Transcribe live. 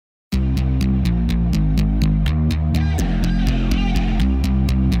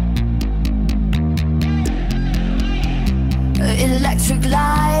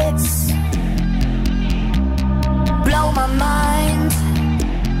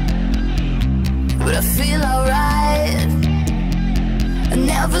I feel alright.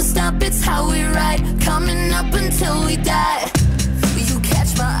 Never stop, it's how we ride. Coming up until we die. You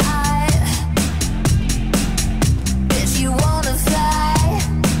catch my eye. Bitch, you wanna fly.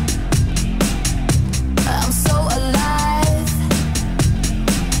 I'm so alive.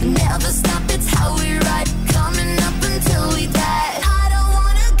 Never stop, it's how we ride. Coming up until we die. I don't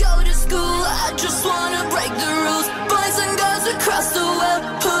wanna go to school, I just wanna break the rules. Boys and girls across the world,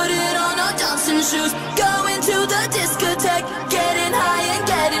 put it on our dancing shoes. Going to the discotheque, getting high and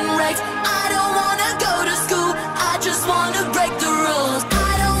getting wrecked. I don't wanna go to school, I just wanna break the rules.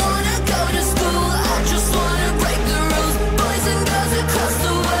 I don't wanna go to school, I just wanna break the rules. Boys and girls across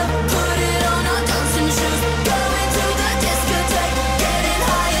the world, put it on our dancing shoes. Going to the discotheque, getting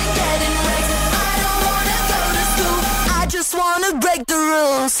high and getting wrecked. I don't wanna go to school, I just wanna break the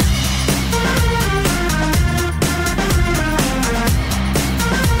rules.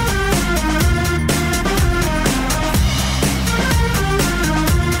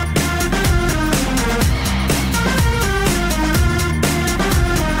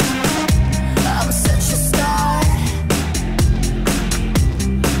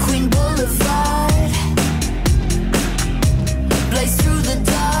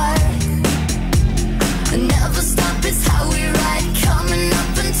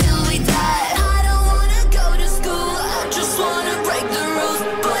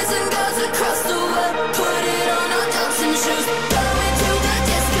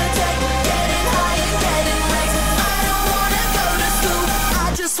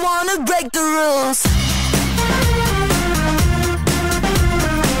 Break the rules.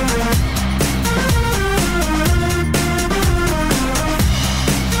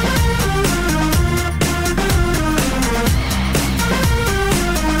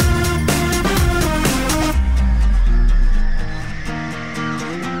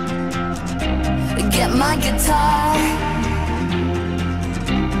 Get my guitar,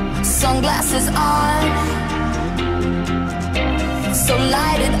 sunglasses on, so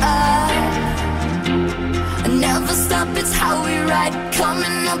light it up. Never stop, it's how we ride.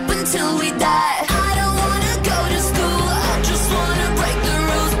 Coming up until we die.